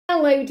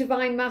Hello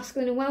Divine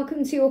Masculine, and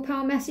welcome to your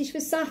power message for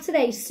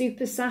Saturday,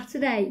 Super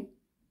Saturday.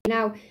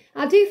 Now,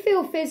 I do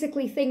feel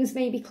physically things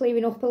may be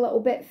clearing up a little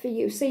bit for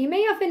you. So you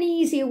may have an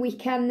easier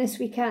weekend this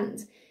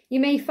weekend.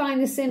 You may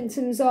find the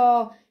symptoms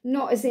are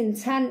not as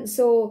intense,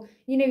 or,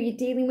 you're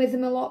dealing with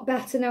them a lot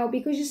better now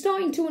because you're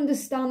starting to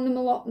understand them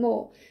a lot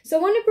more. So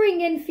I want to bring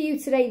in for you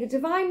today the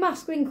Divine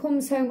Masculine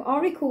Comes Home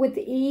Oracle with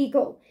the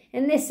Eagle.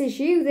 And this is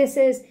you. This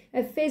is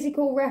a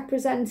physical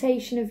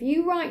representation of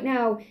you right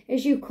now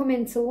as you come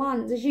into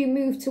land, as you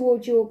move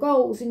towards your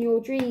goals and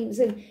your dreams,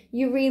 and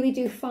you really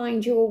do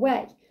find your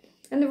way.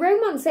 And the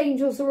romance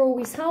angels are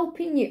always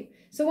helping you.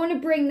 So I want to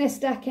bring this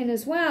deck in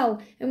as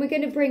well. And we're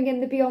going to bring in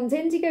the Beyond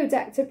Indigo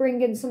deck to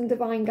bring in some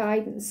divine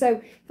guidance.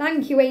 So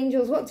thank you,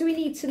 angels. What do we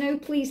need to know,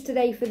 please,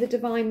 today for the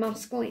Divine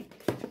Masculine?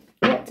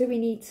 What do we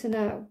need to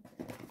know?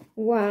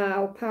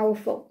 Wow,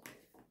 powerful.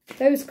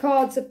 Those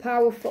cards are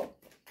powerful.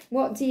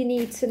 What do you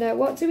need to know?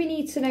 What do we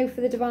need to know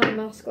for the Divine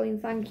Masculine?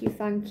 Thank you,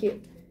 thank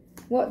you.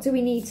 What do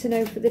we need to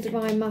know for the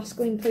Divine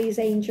Masculine, please,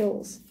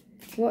 angels?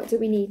 What do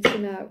we need to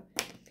know?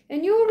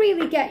 And you're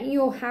really getting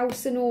your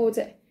house in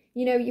order.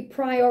 Your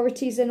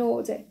priorities in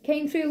order.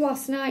 Came through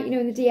last night,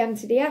 in the DM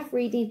to DF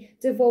reading,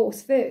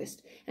 divorce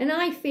first. And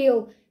I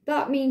feel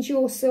that means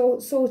you're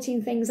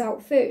sorting things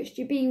out first.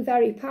 You're being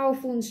very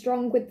powerful and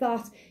strong with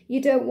that.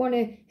 You don't want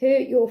to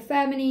hurt your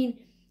feminine.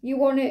 You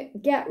want to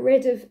get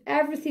rid of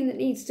everything that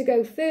needs to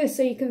go first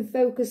so you can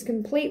focus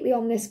completely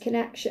on this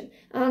connection.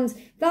 And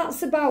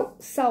that's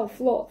about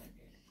self-love.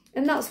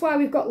 And that's why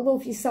we've got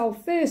love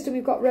yourself first, and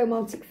we've got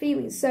romantic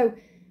feelings. So,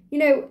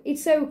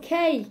 it's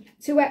okay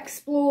to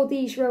explore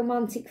these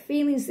romantic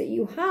feelings that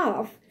you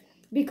have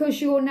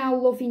because you're now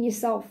loving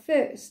yourself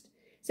first.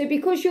 So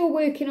because you're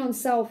working on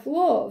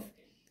self-love,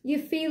 you're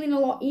feeling a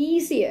lot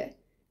easier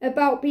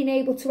about being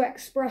able to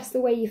express the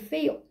way you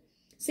feel.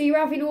 So you're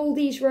having all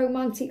these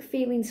romantic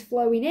feelings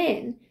flowing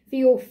in for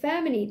your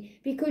feminine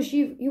because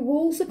your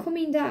walls are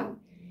coming down.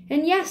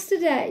 And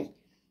yesterday,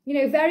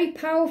 very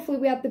powerfully,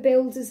 we had the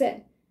builders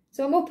in.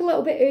 So I'm up a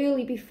little bit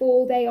early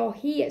before they are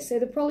here. So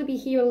they'll probably be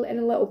here in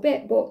a little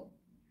bit. But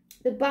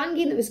the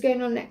banging that was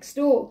going on next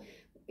door,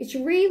 it's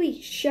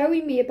really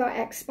showing me about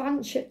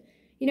expansion.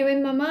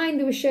 In my mind,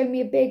 they were showing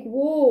me a big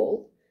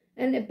wall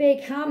and a big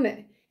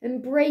hammer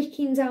and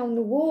breaking down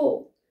the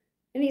wall.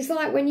 And it's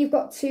like when you've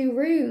got two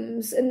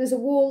rooms and there's a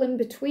wall in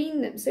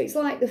between them. So it's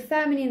like the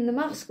feminine and the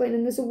masculine,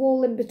 and there's a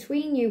wall in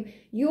between you.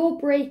 You're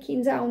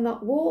breaking down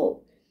that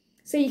wall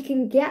so you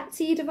can get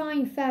to your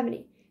divine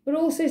feminine, but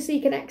also so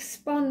you can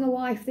expand the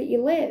life that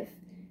you live,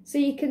 so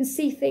you can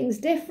see things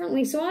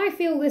differently. So I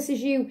feel this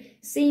is you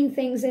seeing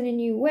things in a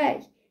new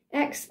way,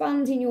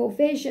 expanding your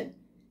vision,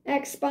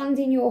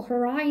 expanding your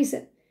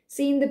horizon,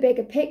 seeing the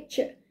bigger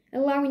picture,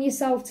 allowing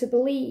yourself to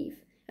believe,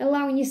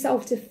 allowing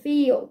yourself to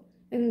feel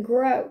and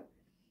grow.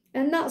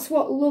 And that's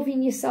what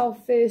loving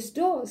yourself first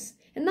does.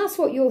 And that's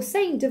what you're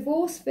saying,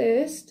 divorce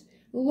first,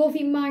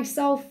 loving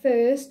myself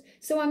first,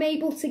 so I'm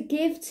able to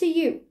give to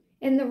you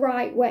in the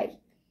right way.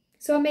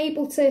 So I'm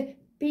able to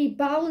be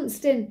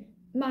balanced in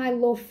my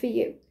love for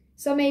you.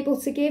 So I'm able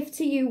to give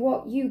to you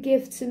what you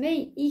give to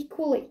me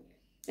equally.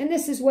 And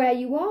this is where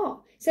you are.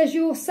 It says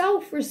your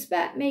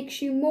self-respect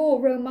makes you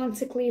more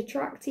romantically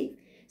attractive.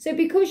 So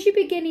because you're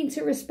beginning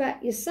to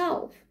respect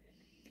yourself,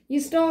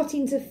 you're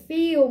starting to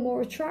feel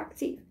more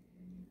attractive.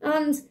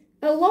 And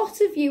a lot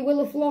of you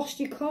will have lost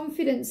your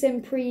confidence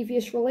in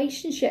previous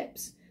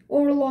relationships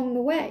or along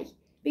the way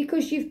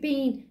because you've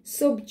been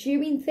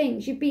subduing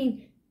things. You've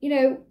been,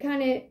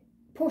 kind of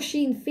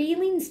pushing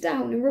feelings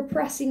down and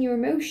repressing your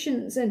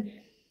emotions. And,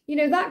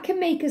 that can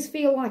make us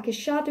feel like a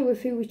shadow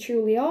of who we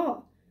truly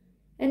are.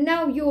 And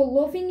now you're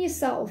loving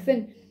yourself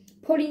and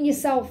putting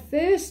yourself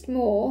first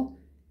more.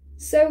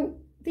 So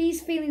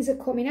these feelings are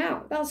coming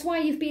out. That's why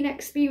you've been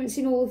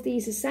experiencing all of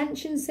these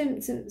Ascension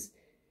symptoms,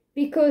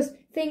 because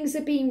things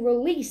are being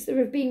released that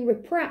have been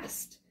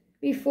repressed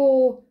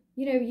before,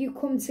 you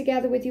come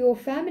together with your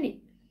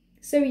feminine.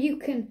 So you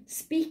can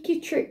speak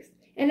your truth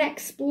and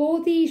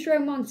explore these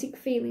romantic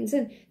feelings.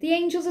 And the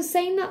angels are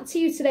saying that to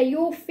you today.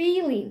 Your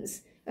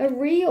feelings are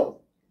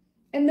real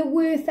and they're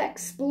worth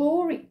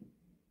exploring.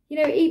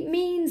 It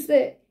means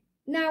that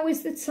now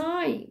is the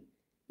time.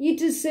 You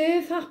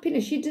deserve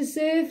happiness. You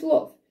deserve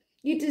love.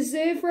 You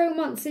deserve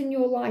romance in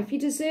your life. You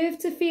deserve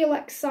to feel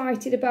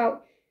excited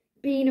about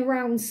being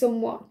around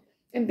someone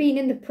and being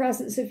in the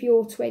presence of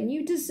your twin.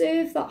 You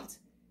deserve that.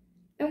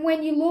 And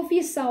when you love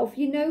yourself,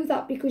 you know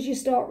that because you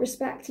start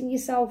respecting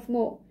yourself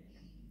more.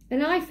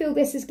 And I feel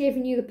this has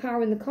given you the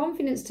power and the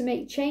confidence to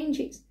make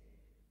changes.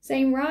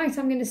 Saying, right,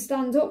 I'm going to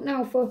stand up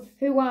now for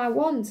who I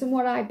want and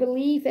what I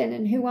believe in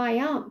and who I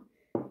am.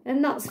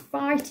 And that's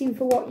fighting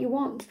for what you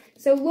want.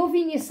 So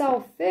loving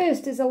yourself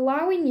first is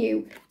allowing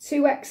you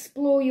to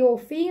explore your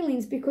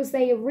feelings because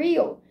they are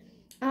real.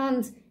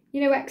 And,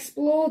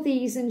 explore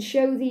these and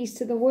show these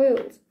to the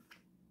world.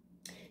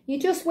 You're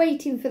just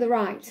waiting for the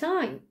right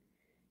time.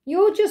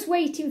 You're just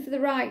waiting for the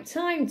right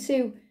time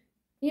to,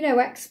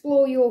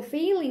 explore your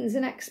feelings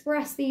and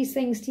express these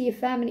things to your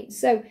feminine.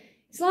 So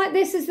It's like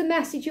this is the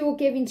message you're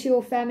giving to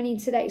your feminine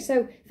today.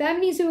 So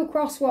feminines who are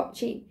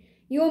cross-watching,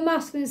 your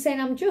masculine is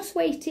saying, I'm just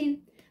waiting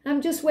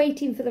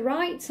for the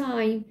right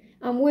time.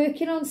 I'm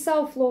working on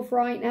self-love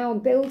right now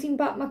and building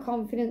back my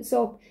confidence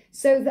up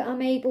so that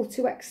I'm able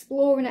to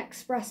explore and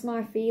express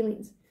my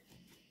feelings.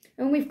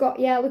 And we've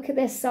got, yeah, look at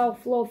this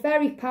self-love.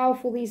 Very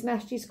powerful, these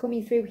messages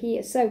coming through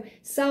here. So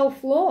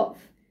self-love.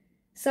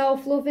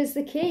 Self-love is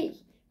the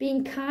key.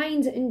 Being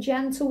kind and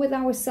gentle with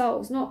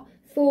ourselves, not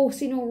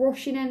forcing or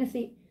rushing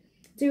anything.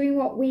 Doing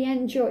what we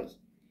enjoy.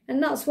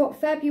 And that's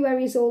what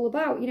February is all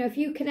about. You know, if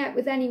you connect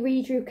with any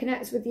reader who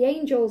connects with the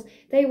angels,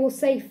 they will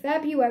say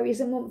February is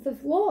a month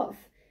of love.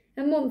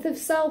 A month of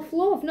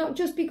self-love, not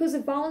just because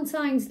of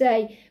Valentine's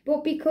Day,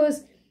 but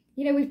because,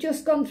 you know, we've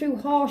just gone through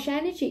harsh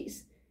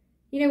energies.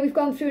 You know, we've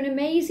gone through an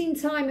amazing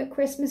time at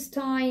Christmas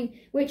time,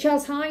 which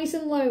has highs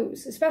and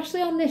lows,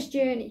 especially on this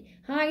journey,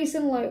 highs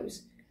and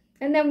lows.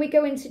 And then we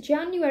go into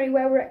January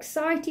where we're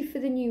excited for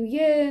the new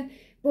year,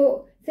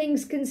 but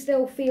things can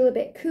still feel a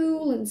bit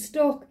cool and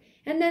stuck.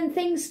 And then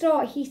things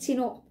start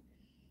heating up.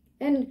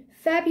 And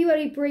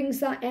February brings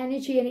that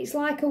energy, and it's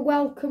like a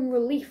welcome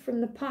relief from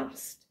the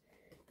past.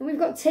 And we've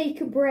got to take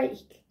a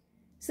break.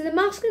 So the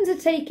masculines are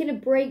taking a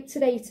break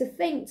today to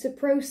think, to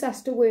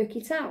process, to work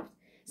it out.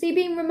 So you're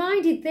being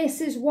reminded this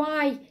is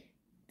why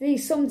they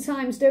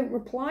sometimes don't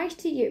reply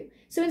to you.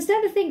 So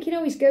instead of thinking,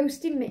 oh, he's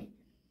ghosting me,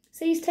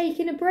 so he's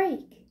taking a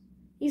break.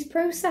 He's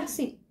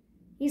processing.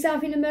 He's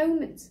having a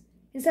moment.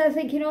 Instead of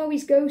thinking, oh,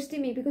 he's ghosting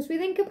me. Because we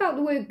think about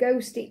the word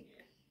ghosting.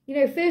 You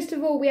know, first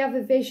of all, we have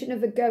a vision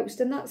of a ghost,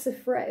 and that's a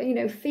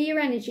fear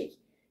energy.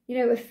 You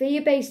know, a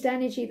fear-based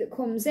energy that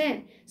comes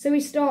in. So we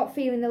start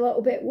feeling a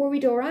little bit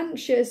worried or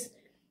anxious,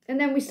 and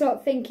then we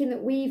start thinking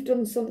that we've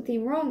done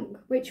something wrong,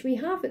 which we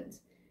haven't.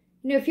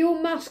 You know, if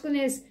your masculine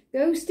is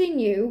ghosting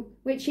you,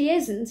 which he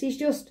isn't, he's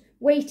just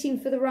waiting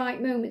for the right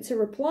moment to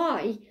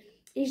reply,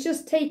 he's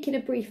just taking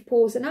a brief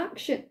pause in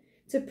action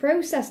to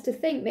process, to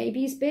think.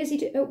 Maybe he's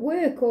busy at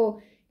work,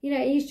 or, you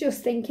know, he's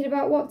just thinking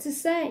about what to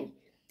say,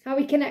 how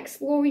he can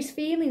explore his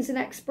feelings and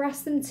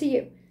express them to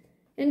you.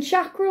 And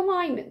chakra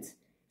alignment.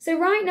 So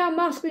right now,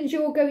 masculines,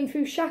 you're going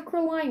through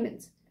chakra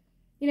alignment.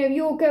 You know,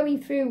 you're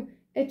going through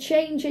a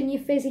change in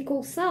your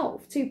physical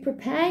self to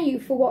prepare you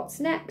for what's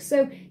next.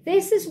 So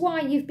this is why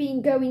you've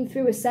been going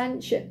through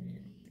Ascension.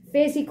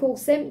 Physical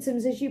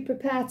symptoms as you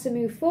prepare to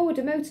move forward.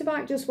 A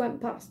motorbike just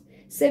went past,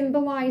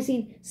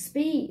 symbolising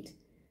speed.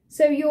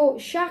 So your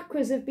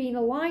chakras have been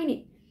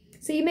aligning.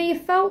 So you may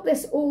have felt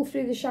this all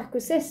through the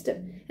chakra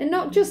system. And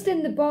not just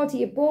in the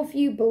body, above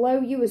you,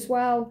 below you as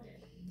well.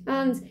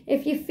 And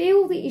if you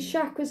feel that your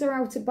chakras are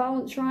out of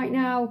balance right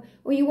now,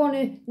 or you want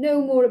to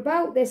know more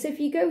about this, if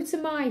you go to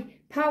my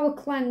Power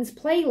Cleanse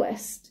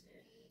playlist,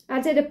 I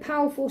did a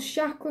powerful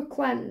chakra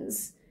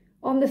cleanse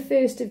on the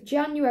 1st of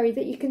January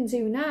that you can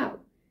do now.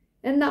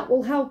 And that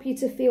will help you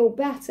to feel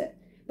better.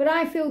 But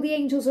I feel the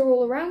angels are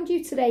all around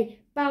you today,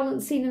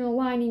 balancing and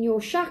aligning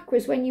your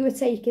chakras when you are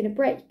taking a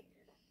break.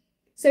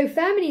 So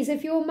feminines,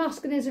 if your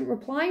masculine isn't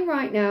replying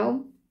right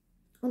now,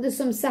 and there's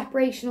some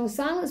separation or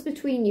silence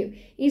between you,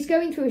 he's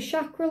going through a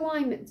chakra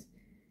alignment,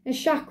 a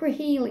chakra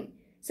healing.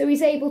 So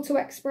he's able to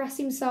express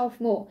himself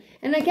more.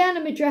 And again,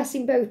 I'm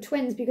addressing both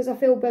twins because I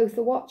feel both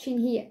are watching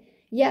here.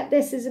 Yet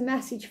this is a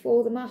message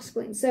for the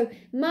masculine. So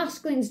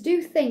masculines,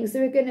 do things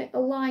that are going to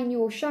align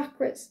your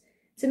chakras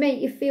to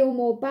make you feel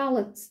more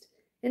balanced.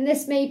 And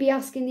this may be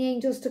asking the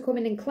angels to come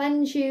in and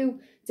cleanse you,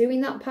 doing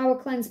that power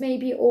cleanse,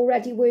 maybe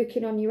already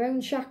working on your own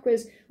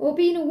chakras, or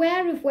being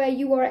aware of where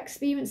you are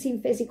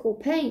experiencing physical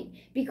pain,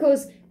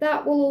 because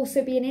that will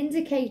also be an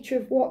indicator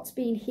of what's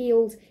being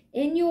healed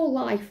in your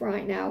life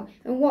right now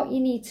and what you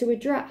need to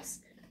address.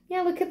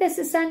 Yeah, look at this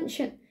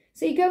Ascension.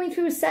 So you're going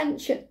through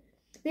Ascension.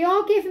 They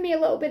are giving me a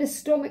little bit of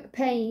stomach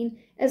pain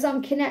as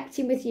I'm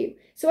connecting with you.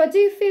 So I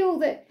do feel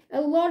that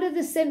a lot of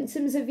the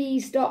symptoms have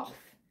eased off,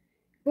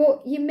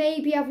 but you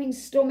may be having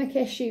stomach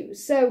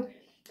issues. So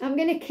I'm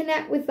going to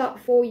connect with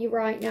that for you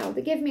right now.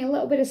 They give me a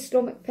little bit of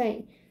stomach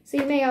pain. So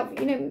you may have,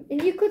 you know,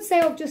 and you could say,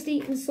 I've just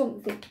eaten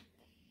something.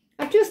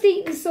 I've just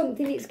eaten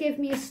something, it's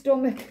given me a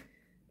stomach,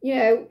 you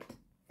know,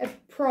 a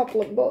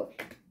problem. But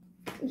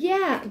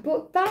yeah,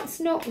 but that's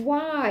not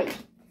why.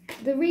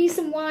 The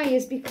reason why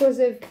is because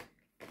of,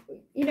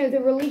 you know,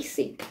 the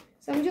releasing.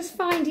 So I'm just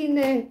finding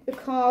the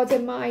card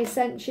in my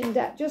Ascension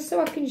deck just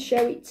so I can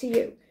show it to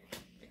you.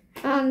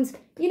 And,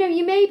 you know,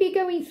 you may be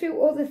going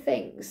through other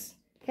things,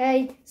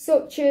 okay,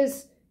 such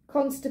as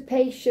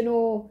constipation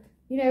or,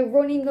 you know,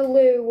 running the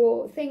loo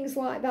or things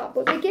like that.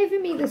 But they're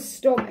giving me the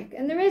stomach.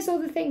 And there is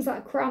other things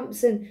like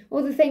cramps and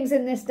other things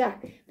in this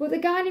deck. But they're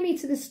guiding me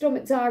to the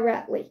stomach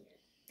directly.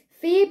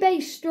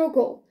 Fear-based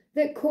struggle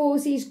that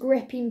causes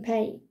gripping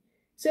pain.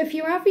 So if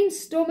you're having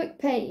stomach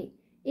pain,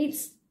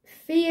 it's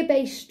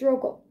fear-based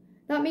struggle.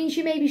 That means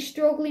you may be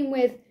struggling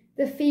with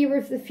the fear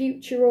of the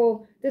future,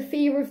 or the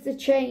fear of the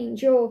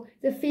change, or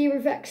the fear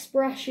of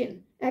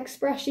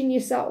expressing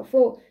yourself,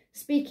 or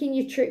speaking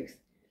your truth.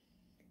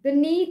 The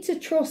need to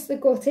trust the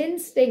gut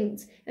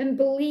instinct and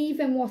believe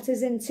in what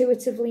is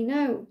intuitively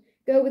known.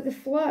 Go with the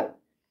flow.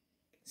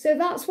 So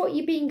that's what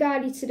you're being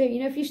guided to do.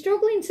 You know, if you're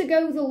struggling to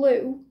go the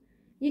loo,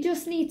 you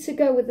just need to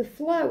go with the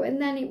flow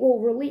and then it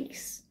will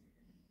release.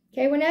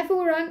 Okay, whenever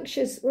we're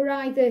anxious, we're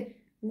either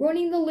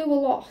running the loo a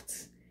lot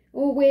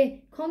or we're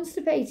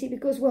constipated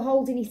because we're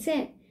holding it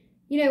in.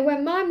 You know,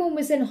 when my mum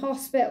was in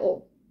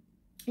hospital,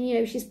 you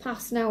know, she's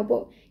passed now,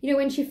 but, you know,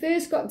 when she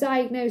first got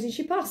diagnosed, and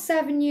she passed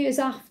 7 years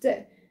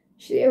after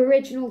the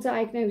original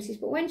diagnosis,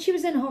 but when she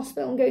was in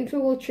hospital and going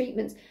through all the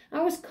treatments,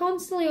 I was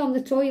constantly on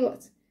the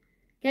toilet.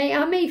 Okay,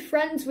 I made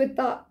friends with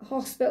that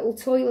hospital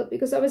toilet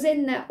because I was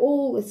in there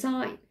all the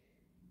time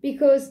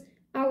because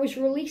I was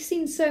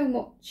releasing so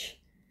much,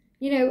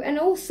 you know, and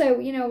also,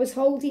 you know, I was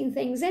holding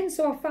things in,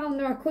 so I found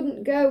that I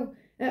couldn't go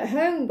at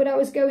home, but I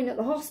was going at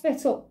the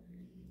hospital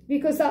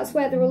because that's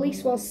where the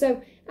release was.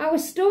 So our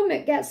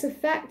stomach gets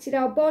affected,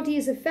 our body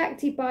is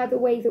affected by the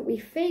way that we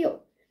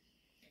feel.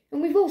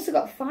 And we've also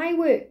got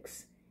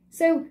fireworks.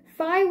 So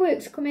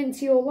fireworks come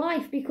into your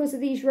life because of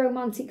these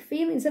romantic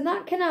feelings, and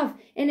that can have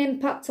an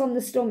impact on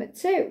the stomach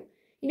too.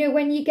 You know,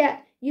 when you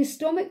get your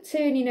stomach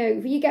turning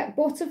over, you get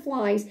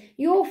butterflies,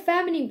 your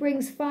feminine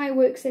brings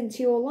fireworks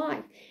into your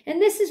life.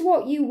 And this is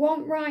what you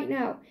want right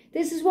now.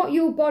 This is what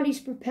your body's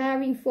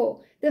preparing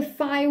for. The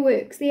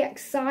fireworks, the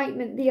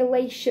excitement, the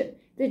elation,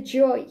 the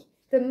joy,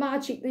 the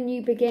magic, the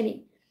new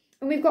beginning.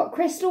 And we've got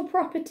crystal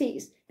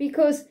properties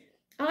because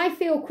I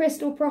feel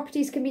crystal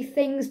properties can be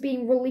things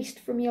being released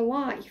from your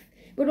life,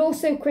 but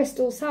also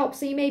crystals help.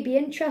 So you may be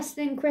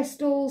interested in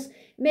crystals,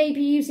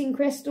 maybe using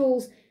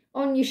crystals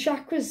on your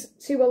chakras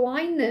to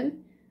align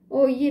them,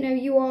 or, you know,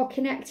 you are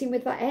connecting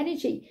with that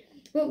energy.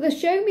 But they're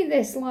showing me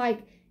this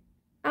like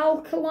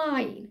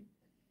alkaline.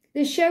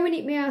 They're showing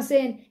it me as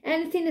in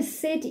anything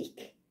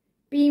acidic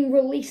being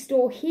released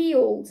or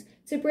healed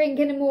to bring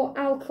in a more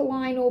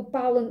alkaline or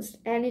balanced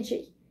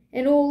energy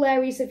in all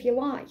areas of your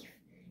life.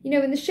 You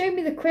know, and they show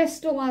me the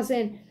crystal as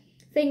in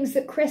things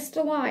that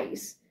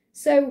crystallize.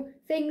 So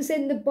things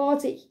in the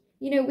body,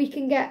 you know, we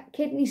can get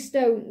kidney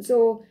stones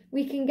or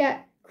we can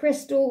get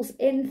crystals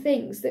in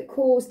things that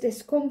cause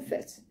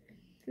discomfort.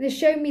 And they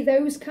show me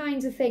those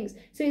kinds of things.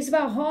 So it's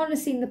about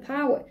harnessing the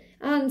power.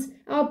 And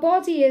our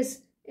body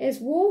is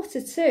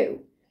water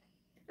too.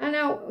 And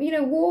our, you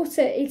know,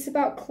 water, it's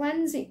about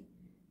cleansing.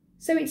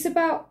 So it's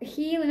about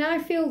healing. I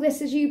feel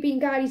this as you being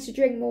guided to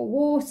drink more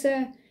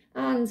water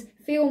and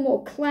feel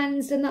more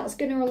cleansed, and that's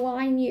going to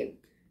align you,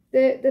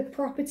 the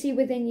property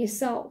within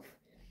yourself.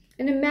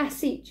 And a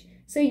message.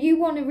 So you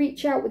want to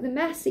reach out with a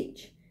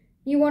message.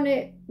 You want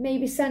to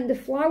maybe send a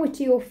flower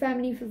to your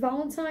feminine for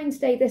Valentine's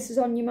Day. This is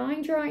on your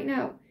mind right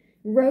now.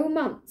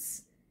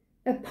 Romance.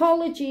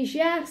 Apologies,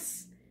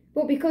 yes.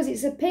 But because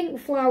it's a pink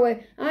flower,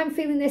 I'm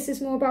feeling this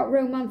is more about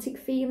romantic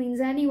feelings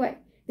anyway.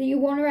 That you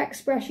want to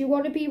express, you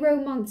want to be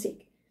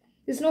romantic.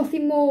 There's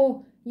nothing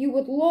more you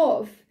would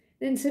love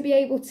than to be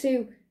able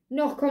to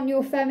knock on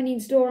your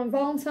feminine's door on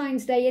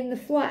Valentine's Day in the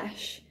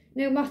flesh,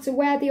 no matter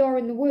where they are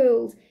in the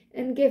world,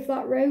 and give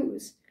that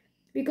rose.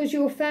 Because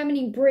your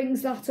feminine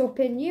brings that up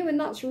in you, and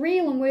that's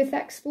real and worth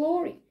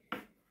exploring.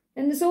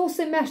 And there's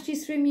also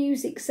messages through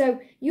music. So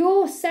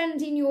you're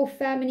sending your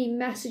feminine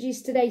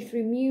messages today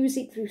through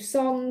music, through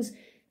songs,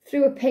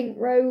 through a pink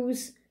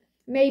rose,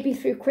 maybe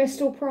through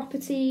crystal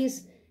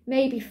properties,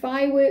 maybe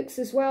fireworks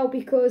as well,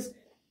 because,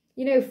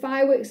 you know,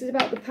 fireworks is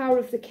about the power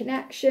of the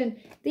connection.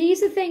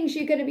 These are things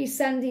you're going to be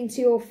sending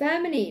to your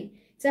feminine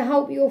to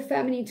help your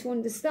feminine to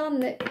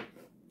understand that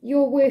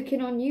you're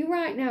working on you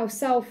right now,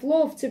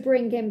 self-love, to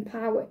bring in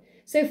power.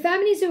 So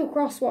feminines who are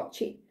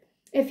cross-watching,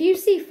 if you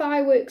see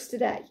fireworks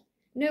today,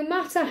 no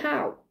matter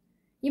how,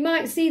 you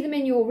might see them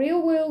in your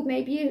real world,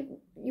 maybe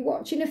you're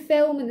watching a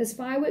film and there's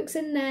fireworks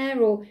in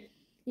there, or,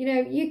 you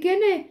know, you're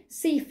going to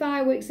see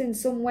fireworks in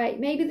some way.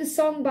 Maybe the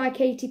song by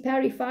Katy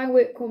Perry,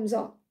 Firework, comes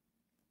on.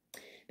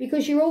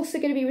 Because you're also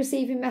going to be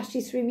receiving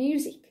messages through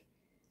music.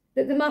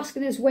 That the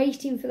masculine is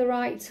waiting for the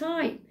right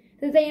time.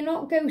 That they are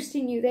not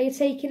ghosting you. They are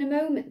taking a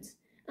moment.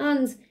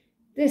 And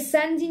they're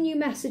sending you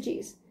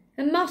messages.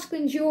 And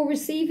masculines, you're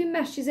receiving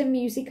messages in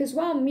music as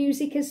well.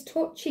 Music is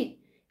touching.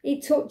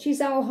 It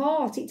touches our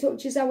heart. It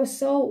touches our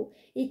soul.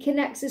 It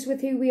connects us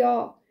with who we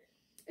are.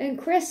 And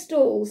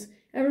crystals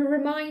are a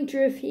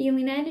reminder of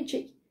healing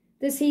energy.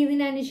 There's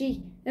healing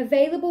energy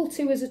available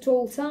to us at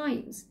all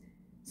times.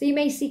 So you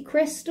may see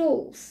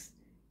crystals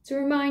to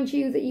remind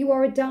you that you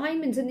are a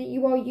diamond and that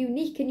you are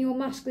unique, and your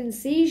masculine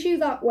sees you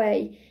that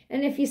way.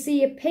 And if you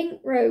see a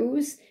pink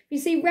rose, if you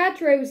see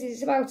red roses,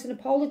 it's about an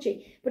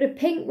apology, but a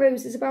pink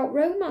rose is about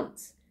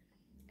romance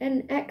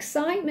and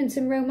excitement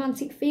and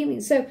romantic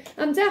feelings. So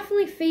I'm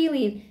definitely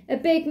feeling a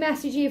big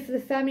message here for the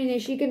feminine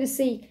is you're going to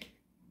see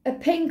a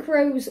pink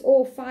rose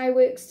or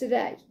fireworks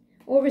today,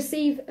 or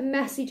receive a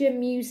message in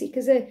music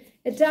as a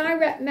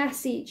direct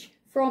message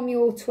from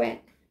your twin.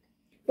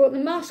 But the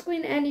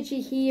masculine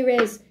energy here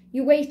is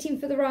you're waiting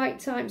for the right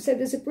time. So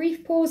there's a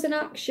brief pause in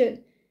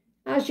action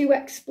as you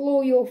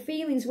explore your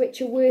feelings,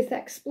 which are worth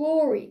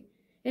exploring.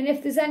 And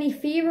if there's any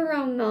fear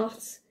around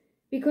that,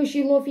 because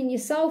you're loving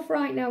yourself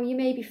right now, you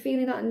may be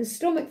feeling that in the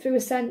stomach through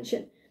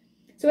Ascension.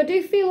 So I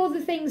do feel other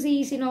things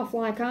easing off,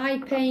 like eye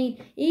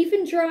pain,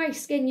 even dry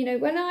skin. You know,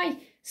 when I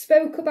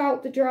spoke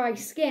about the dry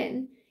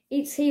skin,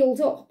 it's healed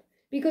up,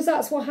 because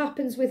that's what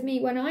happens with me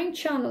when I'm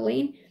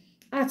channeling.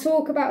 I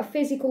talk about a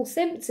physical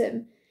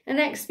symptom and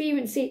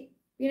experience it,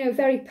 you know,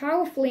 very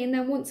powerfully, and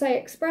then once I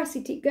express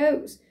it, it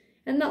goes.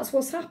 And that's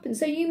what's happened.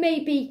 So you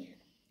may be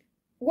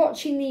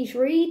watching these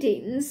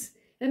readings,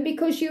 and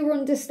because you're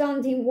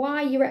understanding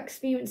why you're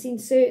experiencing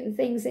certain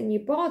things in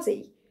your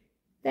body,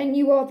 then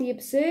you are the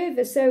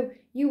observer. So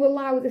you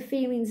allow the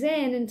feelings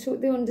in and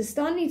the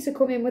understanding to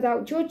come in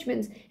without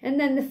judgment, and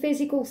then the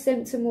physical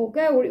symptom will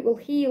go, or it will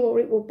heal, or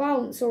it will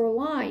balance or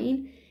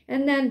align,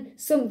 and then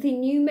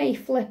something new may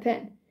flip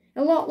in.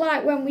 A lot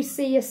like when we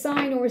see a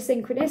sign or a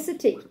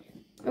synchronicity,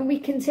 and we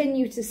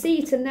continue to see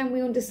it, and then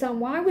we understand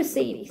why we're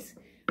seeing it.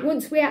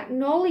 Once we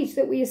acknowledge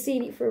that we are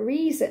seeing it for a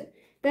reason,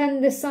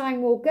 then the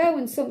sign will go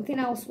and something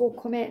else will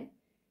come in.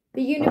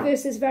 The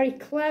universe is very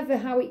clever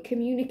how it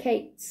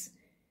communicates.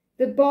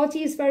 The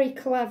body is very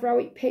clever how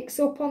it picks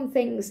up on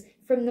things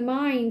from the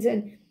mind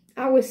and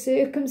our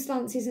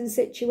circumstances and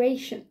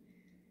situation.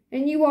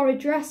 And you are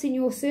addressing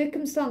your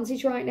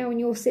circumstances right now in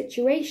your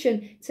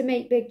situation to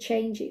make big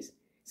changes.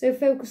 So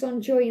focus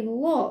on joy and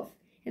love,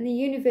 and the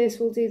universe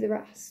will do the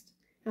rest.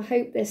 I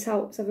hope this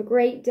helps. Have a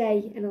great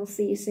day, and I'll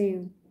see you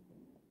soon.